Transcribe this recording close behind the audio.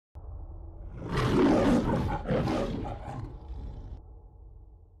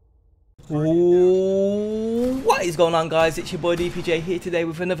What is going on, guys? It's your boy DPJ here today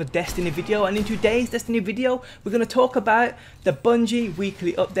with another Destiny video, and in today's Destiny video we're going to talk about the Bungie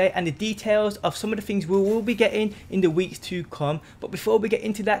weekly update and the details of some of the things we will be getting in the weeks to come. But before we get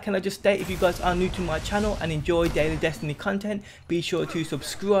into that, can I just state, if you guys are new to my channel and enjoy daily Destiny content, be sure to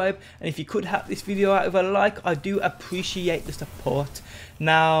subscribe, and if you could help this video out with a like, I do appreciate the support.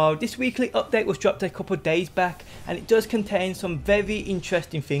 Now, this weekly update was dropped a couple of days back and it does contain some very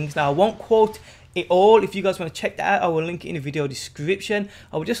interesting things. Now, I won't quote it all. If you guys want to check that out, I will link it in the video description.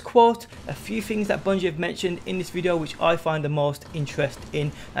 I will just quote a few things that Bungie have mentioned in this video which I find the most interest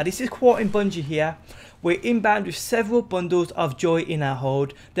in. Now, this is quoting Bungie here. We're inbound with several bundles of joy in our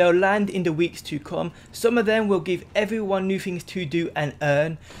hold. They'll land in the weeks to come. Some of them will give everyone new things to do and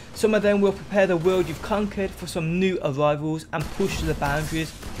earn. Some of them will prepare the world you've conquered for some new arrivals and push the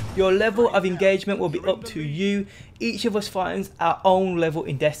boundaries. Your level of engagement will be up to you. Each of us finds our own level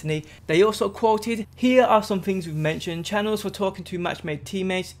in Destiny. They also quoted, here are some things we've mentioned: channels for talking to match-made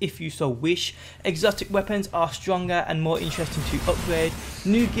teammates if you so wish. Exotic weapons are stronger and more interesting to upgrade.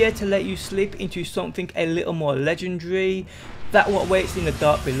 New gear to let you slip into something a little more legendary. That what waits in the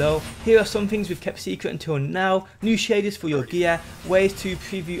dark below. Here are some things we've kept secret until now. New shaders for your gear, ways to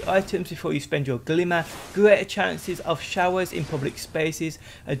preview items before you spend your glimmer, greater chances of showers in public spaces,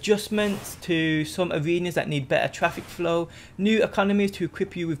 adjustments to some arenas that need better traffic flow, new economies to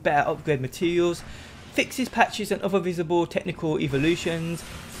equip you with better upgrade materials, fixes, patches and other visible technical evolutions,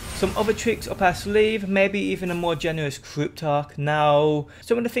 some other tricks up our sleeve, maybe even a more generous cryptarch. Now,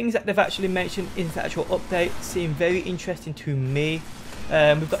 some of the things that they've actually mentioned in the actual update seem very interesting to me.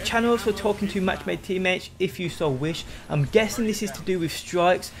 We've got channels for talking to match-made teammates if you so wish. I'm guessing this is to do with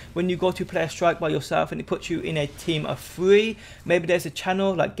strikes. When you go to play a strike by yourself and it puts you in a team of 3, maybe there's a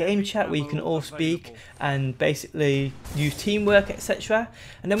channel like game chat where you can all speak and basically use teamwork, etc.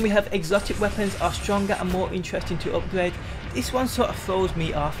 And then we have exotic weapons are stronger and more interesting to upgrade. This one sort of throws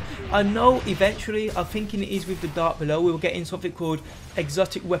me off. I know eventually, I'm thinking it is with the Dark Below, we will get in something called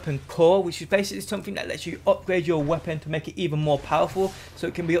Exotic Weapon Core, which is basically something that lets you upgrade your weapon to make it even more powerful, so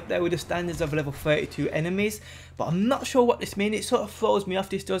it can be up there with the standards of level 32 enemies. But I'm not sure what this means. It sort of throws me off.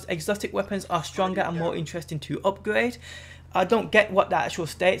 This does. Exotic weapons are stronger and more interesting to upgrade. I don't get what that actual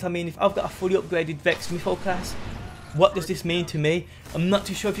states. I mean, if I've got a fully upgraded Vex Mytho class, what does this mean to me? I'm not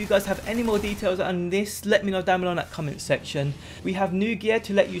too sure. If you guys have any more details on this, let me know down below in that comment section. We have new gear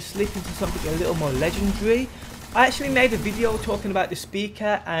to let you slip into something a little more legendary. I actually made a video talking about the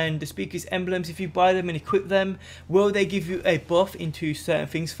speaker and the speaker's emblems. If you buy them and equip them, will they give you a buff into certain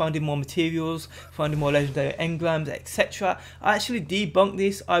things, finding more materials, finding more legendary engrams, etc. I actually debunked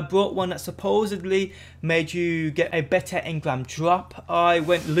this. I brought one that supposedly made you get a better engram drop. I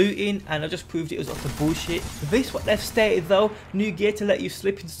went looting and I just proved it was utter bullshit. This what they've stated though: new gear to let you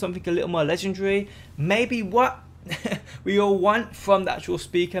slip into something a little more legendary. Maybe what we all want from the actual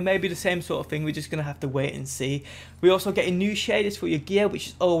speaker, maybe the same sort of thing. We're just gonna have to wait and see. We're also getting new shaders for your gear, which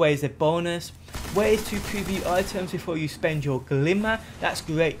is always a bonus. Ways to preview items before you spend your glimmer, that's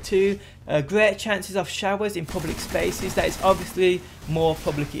great too. Greater chances of showers in public spaces, that is obviously more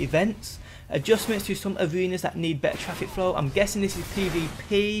public events. Adjustments to some arenas that need better traffic flow. I'm guessing this is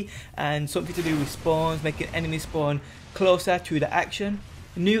PvP and something to do with spawns, making enemy spawn closer to the action.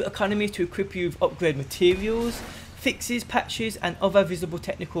 New economies to equip you with upgrade materials, fixes, patches and other visible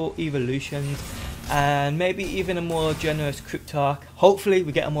technical evolutions, and maybe even a more generous cryptarch. Hopefully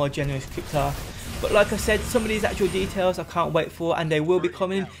we get a more generous cryptarch. But like I said, some of these actual details I can't wait for, and they will be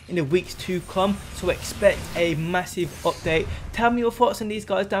coming in the weeks to come, so expect a massive update. Tell me your thoughts on these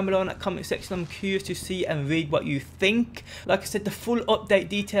guys down below in that comment section. I'm curious to see and read what you think. Like I said, the full update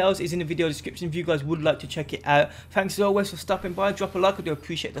details is in the video description if you guys would like to check it out. Thanks as always for stopping by. Drop a like, I do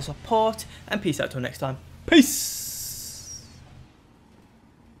appreciate the support, and peace out till next time. Peace!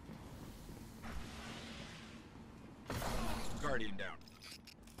 Guardian down.